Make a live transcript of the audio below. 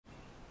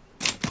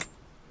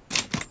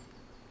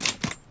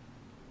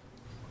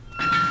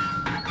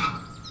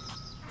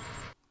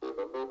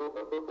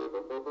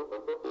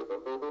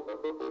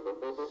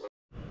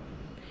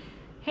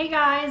Hey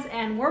guys,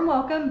 and warm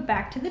welcome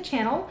back to the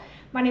channel.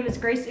 My name is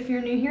Grace if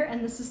you're new here,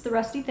 and this is the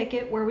Rusty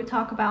Thicket where we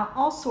talk about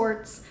all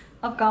sorts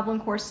of Goblin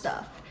Hoard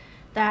stuff.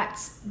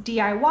 That's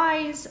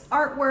DIYs,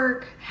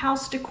 artwork,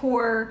 house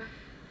decor,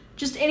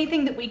 just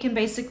anything that we can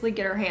basically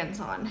get our hands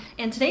on.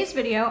 In today's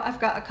video, I've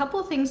got a couple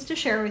of things to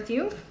share with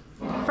you.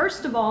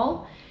 First of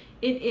all,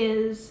 it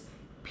is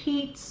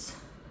Peat's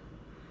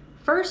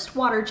first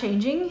water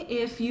changing.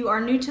 If you are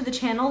new to the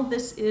channel,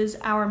 this is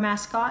our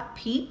mascot,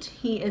 Peat.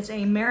 He is a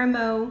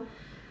Marimo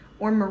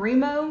or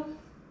Marimo,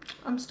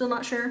 I'm still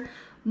not sure,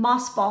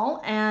 moss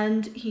ball,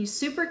 and he's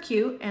super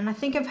cute, and I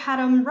think I've had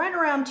him right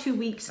around 2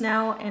 weeks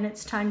now, and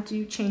it's time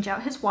to change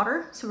out his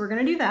water, so we're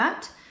gonna do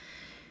that.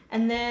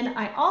 And then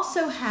I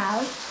also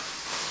have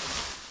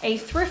a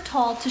thrift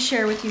haul to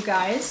share with you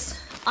guys.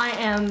 I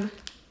am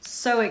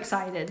so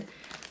excited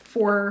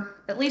for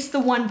at least the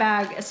one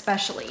bag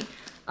especially.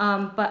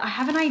 But I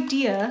have an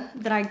idea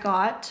that I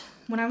got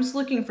when I was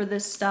looking for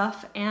this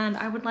stuff, and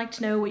I would like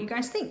to know what you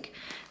guys think.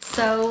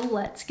 So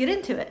let's get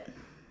into it.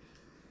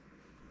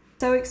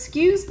 So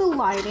excuse the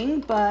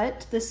lighting,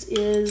 but this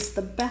is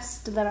the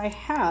best that I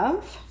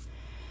have.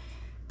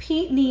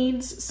 Peat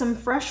needs some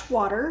fresh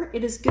water.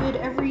 It is good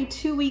every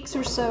 2 weeks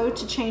or so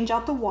to change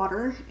out the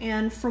water,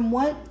 and from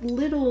what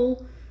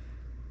little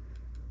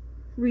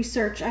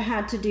research I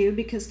had to do,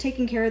 because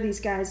taking care of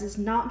these guys is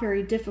not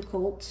very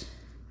difficult,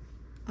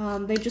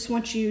 they just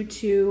want you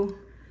to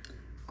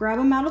grab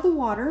them out of the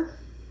water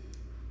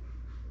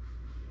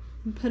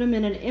and put them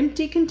in an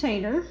empty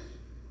container.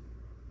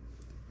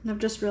 And I've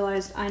just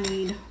realized I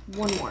need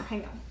one more.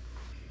 Hang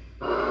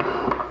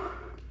on.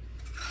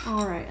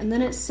 All right, and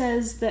then it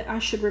says that I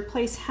should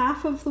replace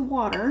half of the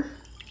water.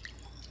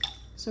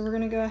 So we're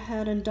gonna go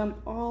ahead and dump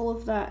all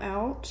of that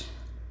out.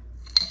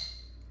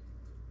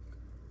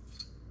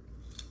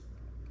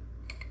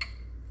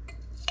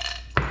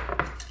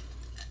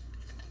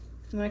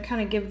 I'm gonna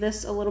kind of give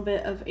this a little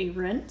bit of a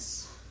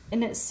rinse.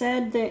 And it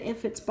said that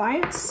if it's by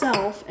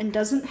itself and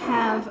doesn't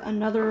have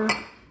another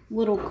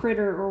little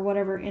critter or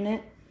whatever in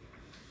it,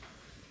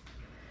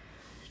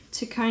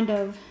 to kind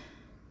of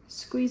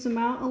squeeze them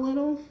out a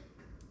little,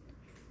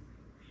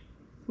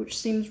 which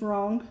seems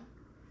wrong,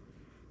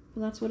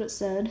 but that's what it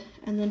said.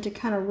 And then to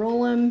kind of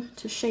roll him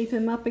to shape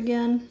him up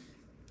again.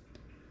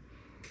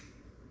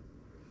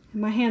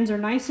 And my hands are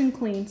nice and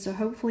clean, so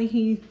hopefully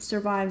he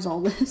survives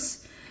all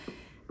this.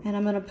 And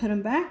I'm gonna put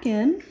him back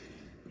in.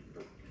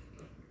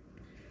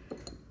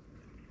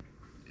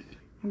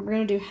 And we're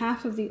gonna do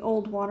half of the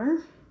old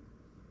water.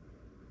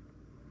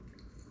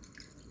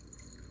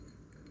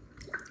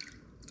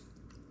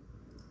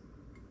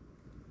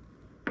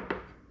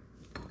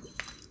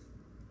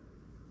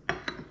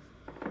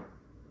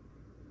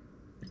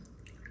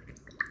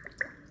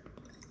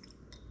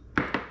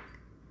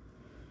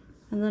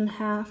 And then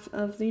half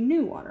of the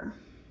new water.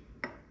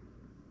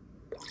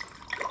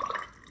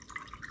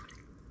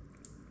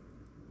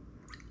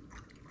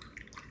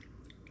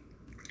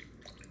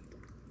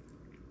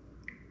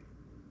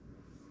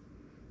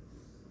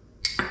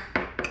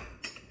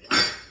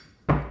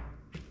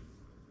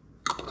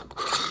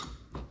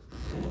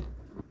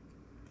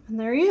 And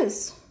there he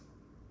is.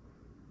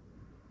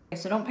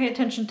 So don't pay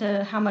attention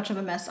to how much of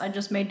a mess I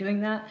just made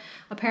doing that.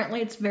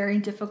 Apparently it's very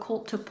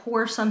difficult to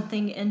pour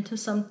something into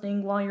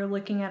something while you're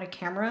looking at a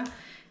camera,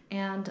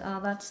 and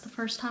that's the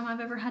first time I've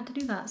ever had to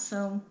do that,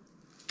 so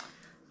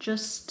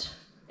just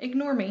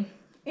ignore me.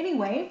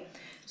 Anyway,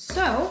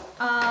 so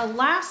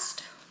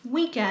last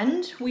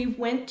weekend we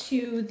went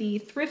to the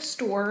thrift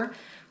store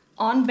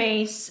on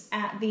base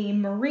at the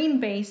Marine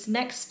base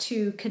next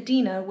to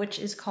Kadena, which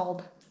is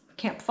called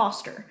Camp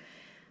Foster.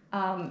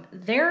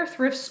 Their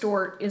thrift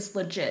store is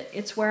legit.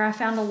 It's where I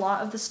found a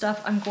lot of the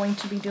stuff I'm going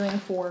to be doing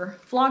for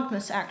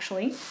Vlogmas,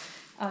 actually,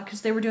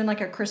 because they were doing like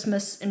a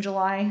Christmas in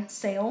July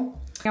sale.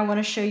 I want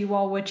to show you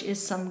all, which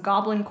is some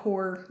Goblin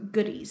Hoard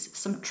goodies,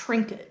 some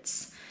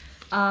trinkets.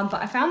 But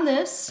I found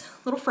this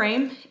little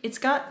frame. It's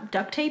got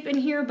duct tape in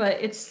here,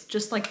 but it's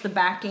just like the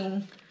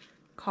backing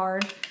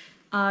card.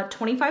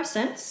 25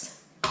 cents.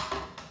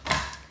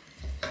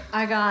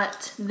 I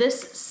got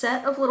this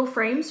set of little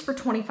frames for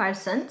 25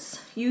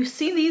 cents. You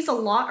see these a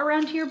lot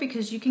around here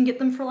because you can get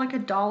them for like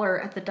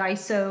 $1 at the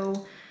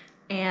Daiso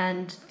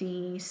and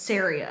the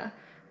Saria,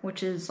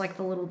 which is like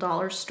the little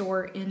dollar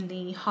store in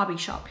the hobby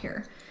shop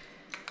here.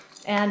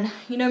 And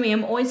you know me,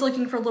 I'm always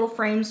looking for little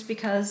frames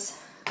because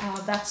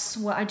that's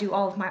what I do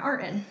all of my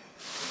art in.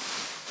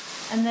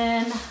 And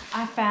then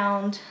I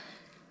found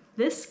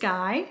this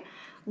guy.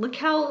 Look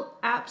how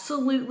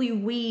absolutely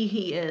wee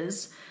he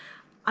is.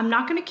 I'm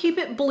not gonna keep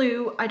it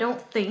blue, I don't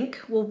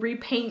think. We'll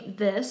repaint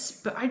this,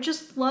 but I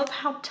just love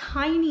how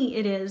tiny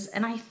it is.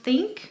 And I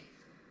think,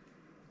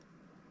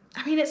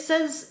 I mean, it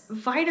says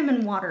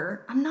vitamin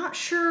water. I'm not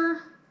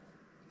sure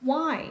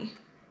why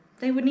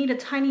they would need a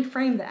tiny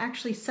frame that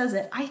actually says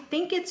it. I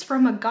think it's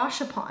from a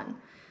gashapon.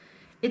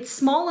 It's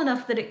small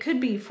enough that it could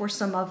be for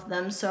some of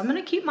them, so I'm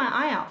gonna keep my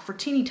eye out for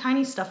teeny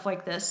tiny stuff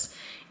like this.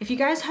 If you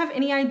guys have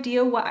any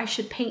idea what I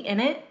should paint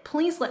in it,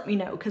 please let me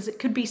know, because it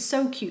could be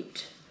so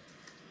cute.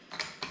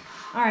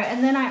 All right,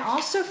 and then I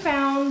also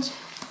found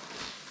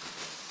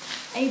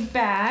a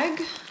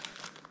bag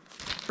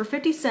for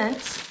 50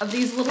 cents of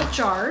these little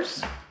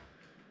jars.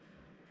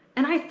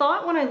 And I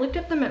thought when I looked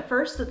at them at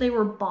first that they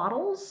were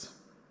bottles,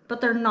 but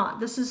they're not.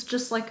 This is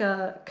just like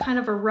a kind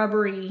of a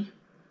rubbery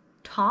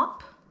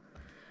top.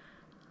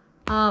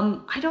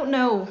 I don't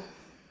know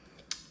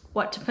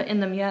what to put in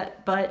them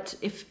yet, but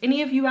if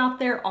any of you out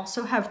there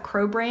also have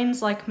crow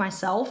brains like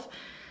myself,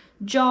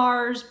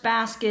 jars,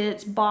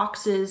 baskets,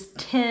 boxes,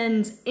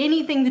 tins,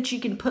 anything that you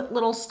can put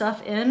little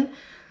stuff in,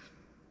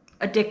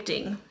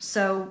 addicting.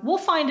 So we'll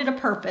find it a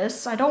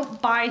purpose. I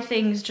don't buy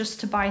things just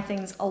to buy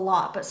things a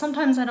lot, but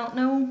sometimes I don't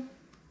know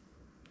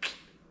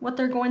what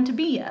they're going to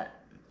be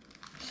yet.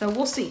 So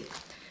we'll see.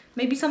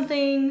 Maybe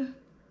something,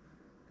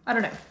 I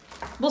don't know.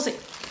 We'll see.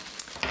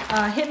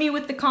 Hit me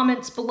with the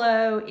comments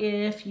below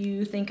if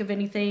you think of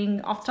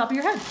anything off the top of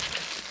your head.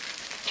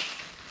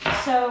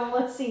 So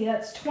let's see,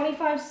 that's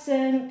 25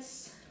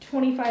 cents,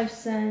 25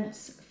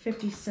 cents,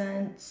 50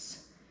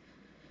 cents.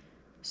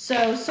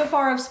 So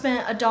far I've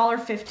spent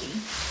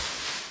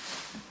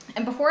 $1.50.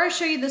 And before I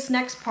show you this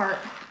next part,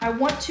 I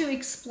want to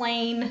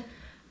explain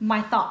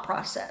my thought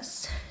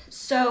process.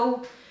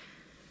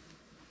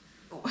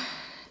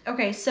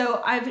 Okay,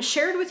 so I've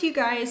shared with you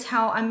guys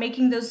how I'm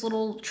making those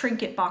little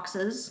trinket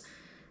boxes.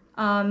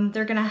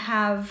 They're gonna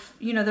have,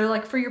 you know, they're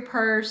like for your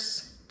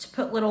purse to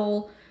put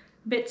little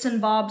bits and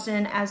bobs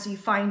in as you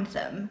find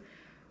them.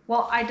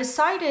 Well, I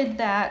decided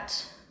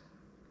that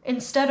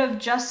instead of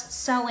just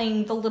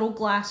selling the little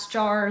glass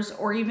jars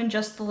or even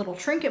just the little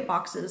trinket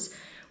boxes,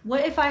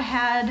 what if I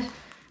had,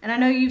 and I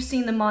know you've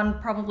seen them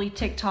on probably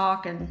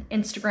TikTok and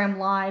Instagram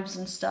lives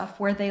and stuff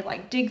where they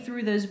like dig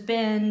through those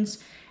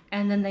bins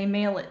and then they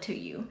mail it to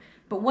you.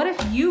 But what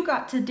if you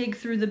got to dig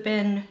through the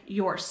bin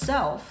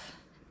yourself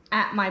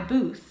at my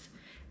booth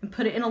and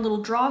put it in a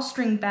little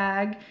drawstring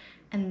bag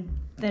and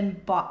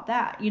then bought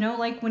that? You know,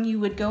 like when you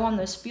would go on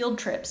those field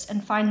trips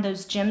and find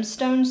those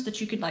gemstones that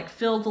you could like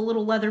fill the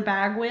little leather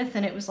bag with,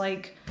 and it was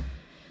like,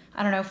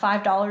 I don't know,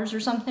 $5 or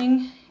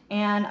something.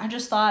 And I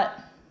just thought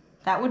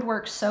that would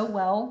work so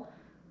well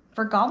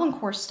for Goblin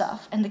Core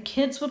stuff, and the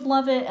kids would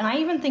love it, and I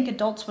even think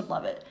adults would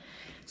love it.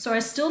 So I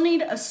still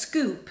need a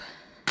scoop,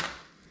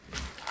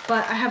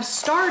 but I have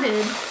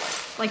started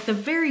like the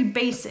very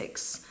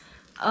basics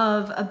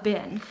of a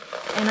bin.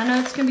 And I know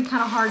it's gonna be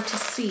kind of hard to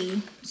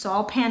see, so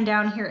I'll pan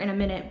down here in a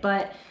minute,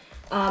 but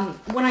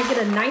when I get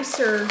a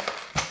nicer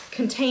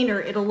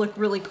container, it'll look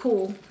really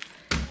cool.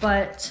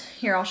 But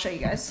here, I'll show you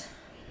guys.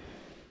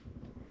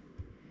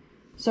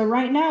 So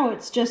right now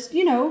it's just,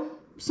 you know,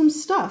 some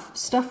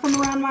stuff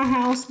from around my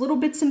house, little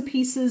bits and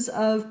pieces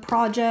of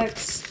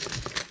projects,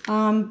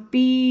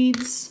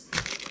 beads,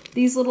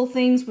 these little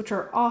things, which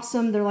are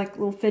awesome. They're like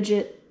little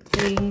fidget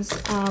things,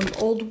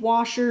 old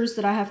washers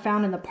that I have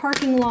found in the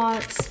parking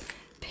lots,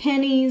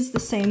 pennies the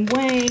same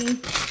way,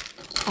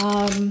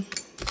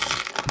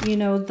 you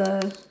know,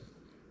 the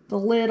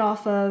lid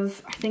off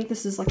of, I think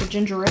this is like a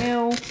ginger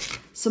ale,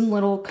 some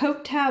little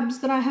Coke tabs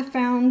that I have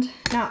found.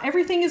 Now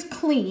everything is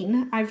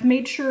clean. I've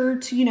made sure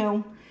to, you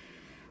know,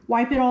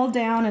 wipe it all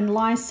down and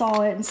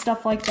Lysol it and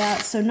stuff like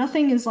that, so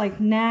nothing is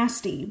like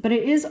nasty, but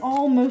it is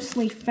all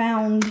mostly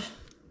found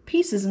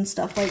pieces and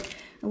stuff. Like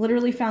I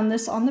literally found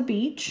this on the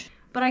beach.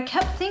 But I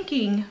kept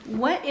thinking,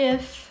 what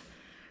if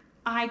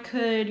I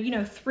could, you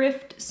know,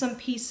 thrift some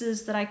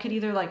pieces that I could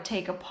either like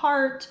take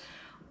apart,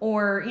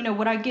 or, you know,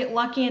 would I get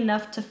lucky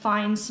enough to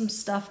find some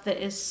stuff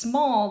that is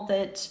small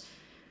that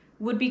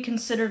would be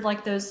considered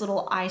like those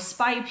little I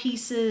Spy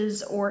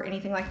pieces or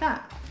anything like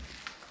that.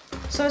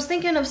 So I was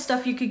thinking of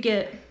stuff you could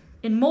get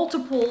in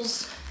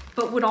multiples,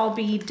 but would all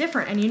be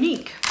different and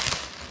unique.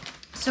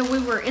 So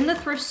we were in the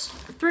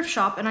thrift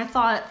shop, and I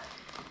thought,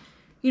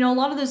 you know, a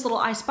lot of those little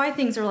I Spy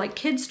things are like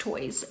kids'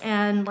 toys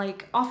and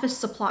like office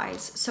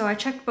supplies. So I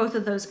checked both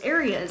of those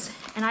areas,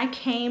 and I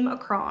came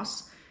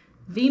across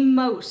the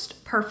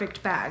most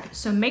perfect bag.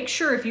 So make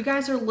sure, if you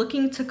guys are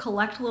looking to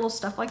collect little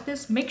stuff like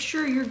this, make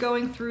sure you're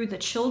going through the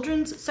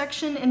children's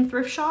section in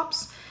thrift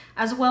shops,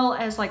 as well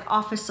as like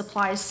office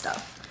supplies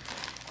stuff.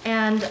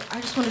 And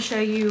I just want to show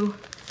you,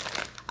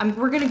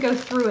 we're gonna go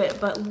through it,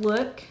 but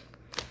look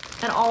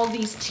at all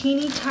these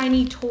teeny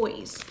tiny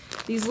toys.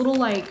 These little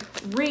like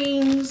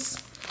rings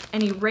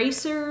and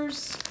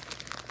erasers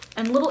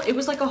and little, it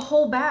was like a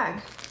whole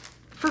bag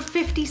for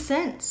 50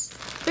 cents.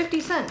 50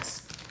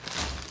 cents.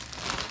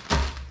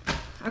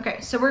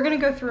 Okay, so we're gonna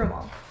go through them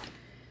all.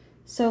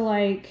 So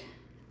like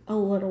a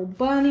little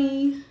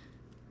bunny.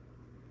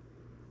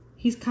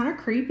 He's kind of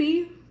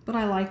creepy, but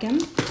I like him.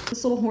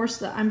 This little horse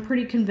that I'm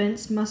pretty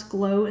convinced must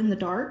glow in the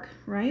dark,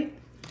 right?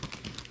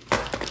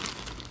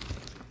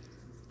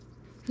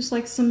 Just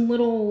like some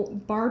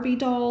little Barbie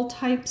doll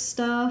type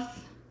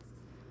stuff.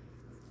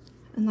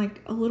 And like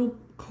a little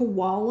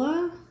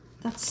koala.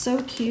 That's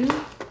so cute.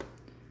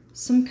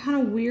 Some kind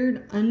of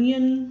weird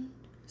onion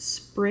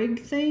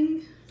sprig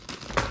thing.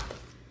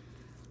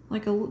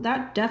 Like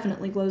that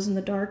definitely glows in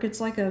the dark.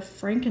 It's like a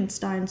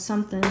Frankenstein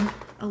something.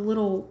 A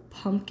little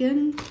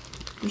pumpkin.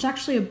 There's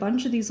actually a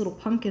bunch of these little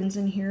pumpkins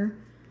in here.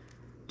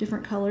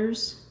 different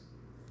colors.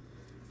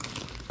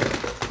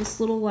 This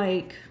little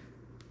like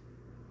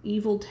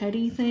evil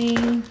teddy thing,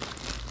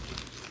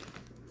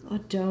 a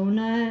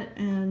donut,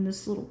 and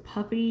this little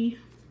puppy.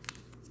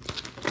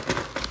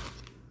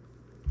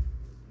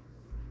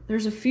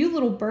 There's a few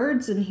little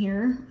birds in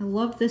here. I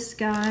love this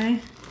guy.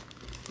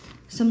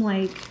 Some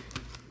like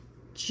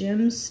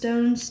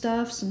gemstone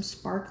stuff, some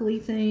sparkly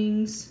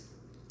things.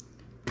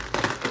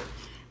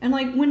 And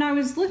like when I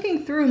was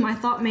looking through them, I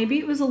thought maybe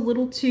it was a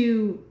little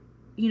too,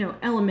 you know,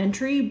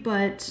 elementary,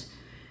 but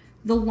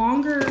the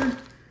longer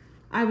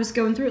I was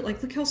going through it,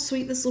 like look how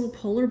sweet this little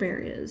polar bear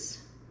is.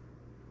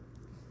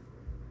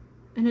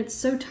 And it's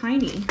so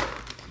tiny.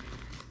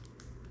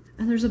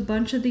 And there's a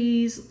bunch of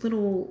these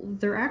little,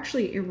 they're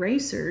actually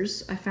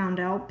erasers, I found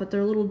out, but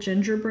they're little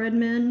gingerbread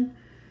men.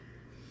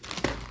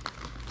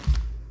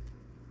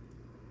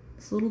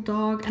 This little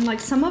dog. And like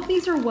some of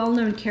these are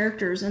well-known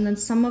characters, and then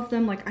some of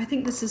them, like I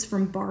think this is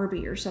from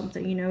Barbie or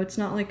something, you know, it's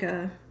not like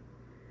a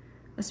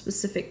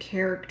specific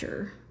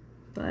character,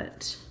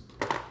 but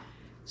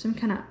some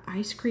kind of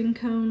ice cream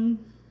cone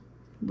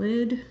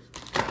lid.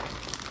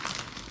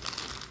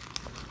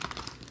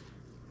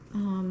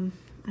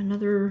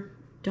 Another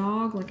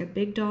dog, like a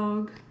big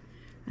dog,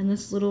 and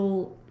this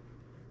little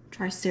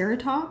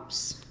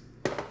triceratops.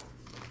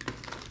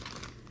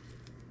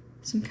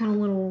 Some kind of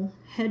little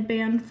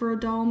headband for a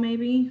doll,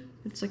 maybe.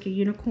 It's like a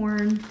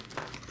unicorn.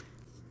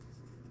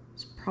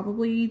 It's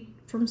probably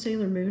from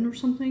Sailor Moon or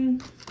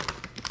something.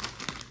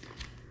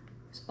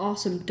 This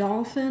awesome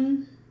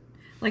dolphin.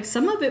 Like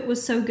some of it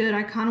was so good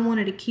I kind of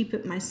wanted to keep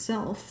it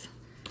myself.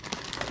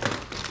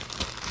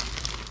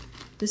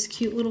 This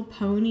cute little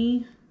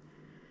pony.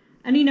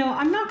 And you know,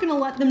 I'm not gonna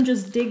let them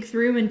just dig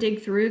through and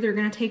dig through. They're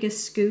gonna take a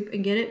scoop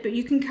and get it, but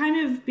you can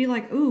kind of be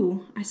like,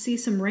 ooh, I see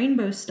some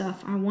rainbow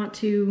stuff. I want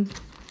to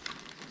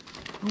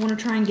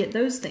try and get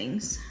those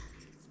things.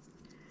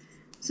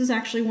 This is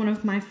actually one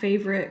of my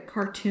favorite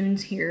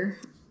cartoons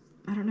here.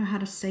 I don't know how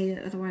to say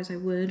it, otherwise I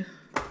would.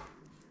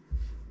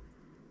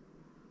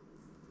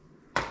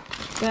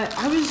 But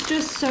I was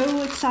just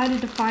so excited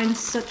to find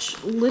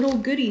such little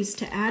goodies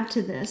to add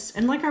to this.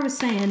 And like I was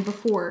saying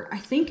before, I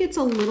think it's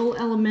a little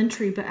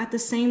elementary, but at the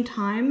same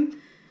time,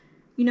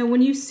 you know,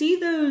 when you see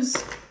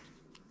those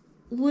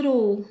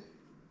little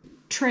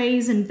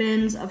trays and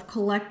bins of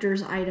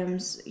collector's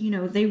items, you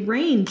know, they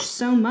range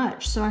so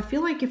much. So I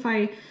feel like if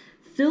I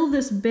fill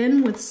this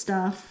bin with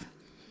stuff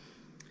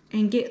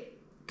and get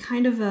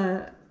kind of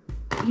a,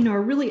 you know, a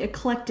really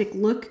eclectic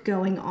look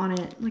going on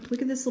it, like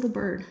look at this little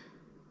bird.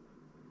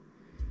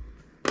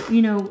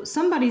 You know,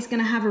 somebody's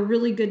gonna have a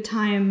really good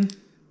time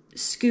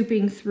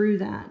scooping through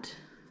that.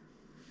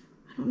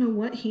 I don't know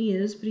what he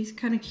is, but he's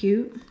kind of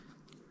cute.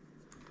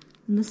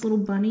 And this little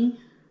bunny,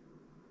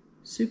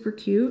 super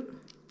cute.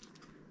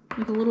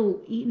 Like a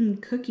little eaten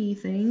cookie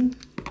thing.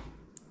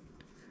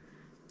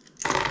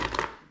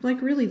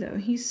 Like really though,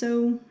 he's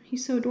so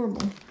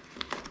adorable.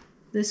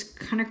 This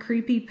kind of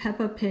creepy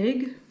Peppa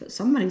Pig, but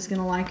somebody's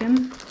gonna like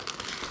him.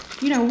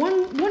 You know,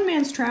 one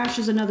man's trash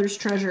is another's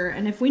treasure,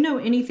 and if we know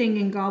anything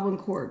in Goblin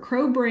Hoard,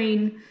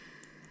 Crowbrain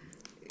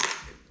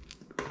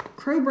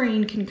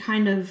can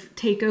kind of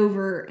take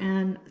over,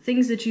 and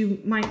things that you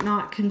might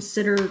not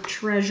consider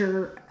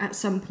treasure at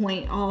some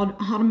point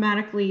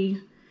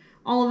automatically,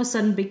 all of a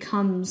sudden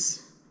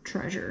becomes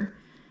treasure.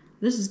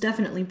 This is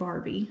definitely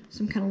Barbie.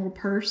 Some kind of little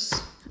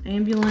purse,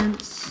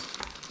 ambulance,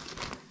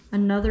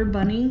 another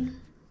bunny,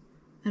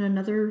 and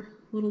another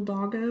little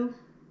doggo.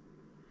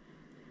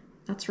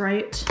 That's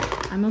right,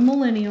 I'm a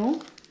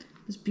millennial.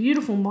 This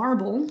beautiful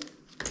marble.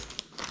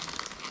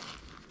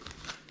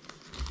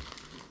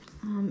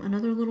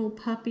 Another little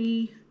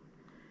puppy.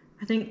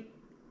 I think,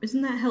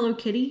 isn't that Hello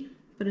Kitty?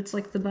 But it's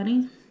like the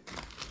bunny.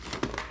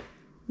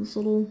 This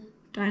little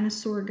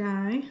dinosaur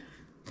guy.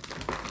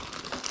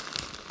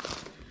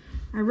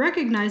 I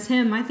recognize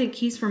him. I think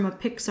he's from a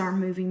Pixar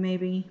movie,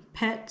 maybe.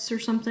 Pets or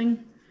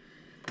something.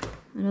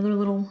 Another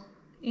little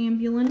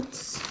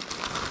ambulance.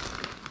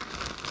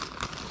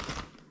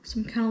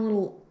 Some kind of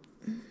little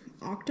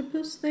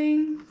octopus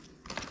thing.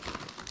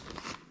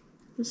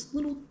 This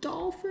little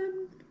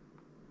dolphin.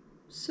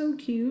 So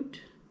cute.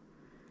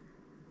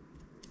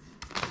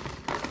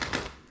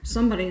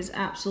 Somebody's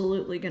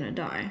absolutely gonna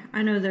die.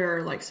 I know there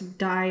are like some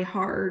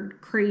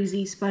die-hard,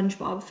 crazy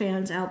SpongeBob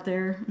fans out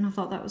there, and I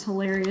thought that was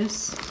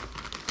hilarious.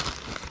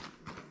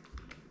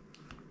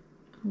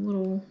 A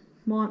little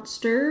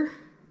monster.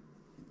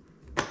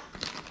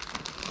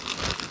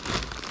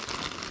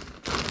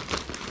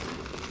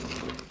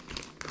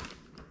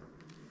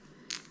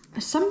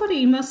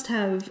 Somebody must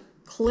have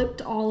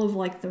clipped all of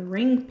like the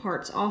ring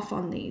parts off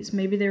on these.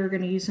 Maybe they were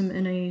going to use them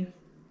in a,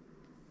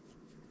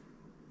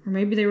 or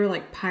maybe they were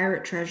like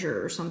pirate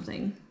treasure or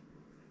something.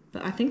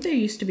 But I think there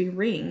used to be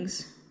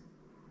rings.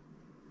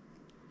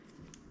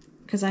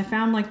 Because I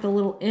found like the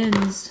little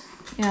ends.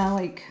 Yeah,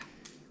 like,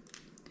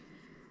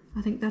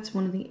 I think that's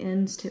one of the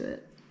ends to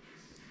it.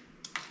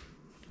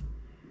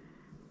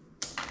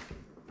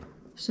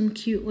 Some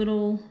cute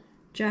little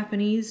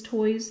Japanese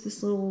toys.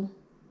 This little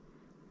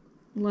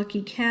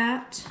lucky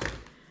cat.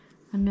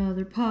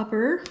 Another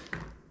popper.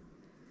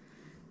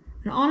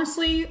 And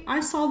honestly,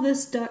 I saw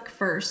this duck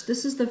first.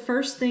 This is the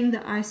first thing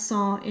that I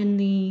saw in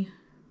the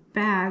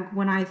bag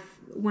when I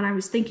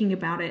was thinking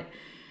about it.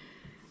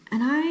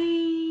 And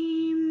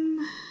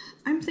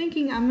I'm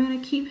thinking I'm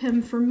gonna keep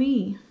him for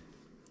me,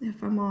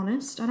 if I'm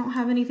honest. I don't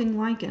have anything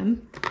like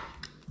him.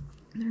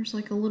 There's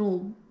like a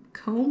little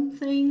comb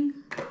thing.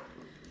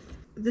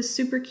 This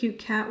super cute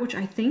cat, which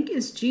I think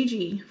is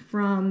Gigi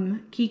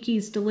from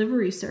Kiki's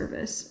Delivery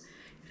Service.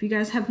 If you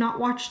guys have not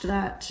watched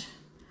that,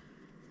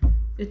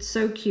 it's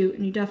so cute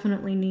and you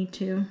definitely need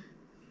to.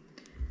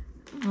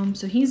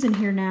 So he's in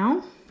here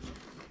now.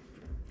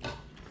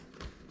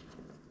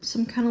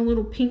 Some kind of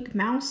little pink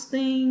mouse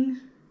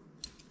thing.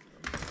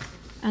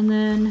 And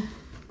then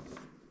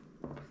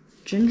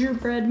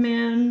gingerbread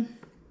man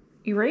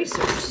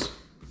erasers.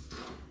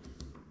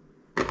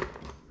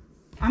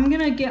 I'm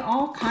gonna get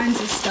all kinds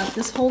of stuff.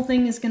 This whole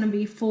thing is gonna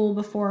be full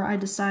before I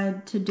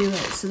decide to do it,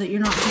 so that you're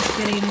not just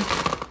getting,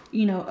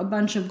 you know, a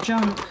bunch of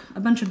junk,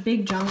 a bunch of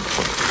big junk.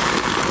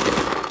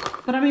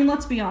 But I mean,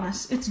 let's be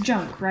honest, it's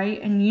junk,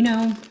 right? And you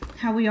know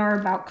how we are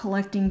about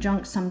collecting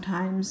junk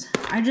sometimes.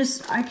 I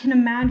can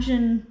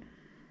imagine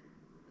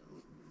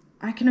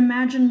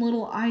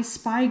little I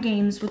Spy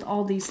games with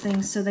all these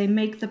things, so they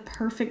make the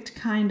perfect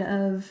kind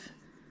of,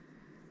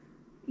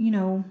 you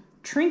know,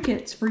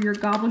 trinkets for your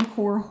Goblin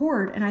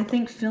Hoard. And I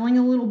think filling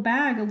a little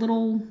bag, a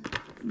little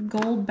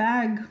gold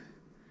bag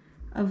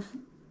of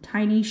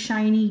tiny,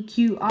 shiny,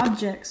 cute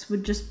objects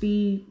would just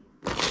be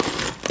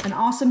an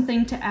awesome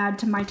thing to add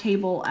to my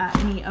table at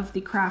any of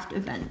the craft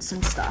events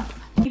and stuff.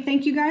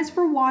 Thank you guys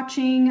for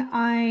watching.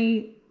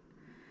 I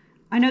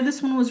know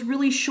this one was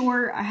really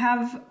short. I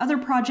have other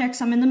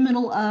projects I'm in the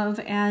middle of,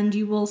 and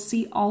you will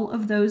see all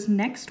of those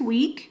next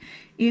week.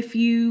 If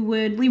you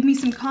would leave me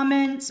some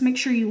comments, make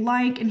sure you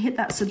like and hit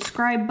that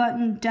subscribe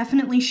button.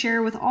 Definitely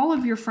share with all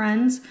of your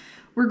friends.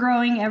 We're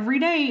growing every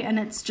day, and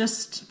it's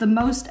just the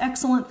most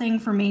excellent thing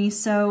for me.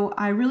 So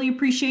I really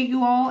appreciate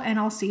you all, and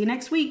I'll see you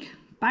next week.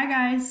 Bye,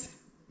 guys.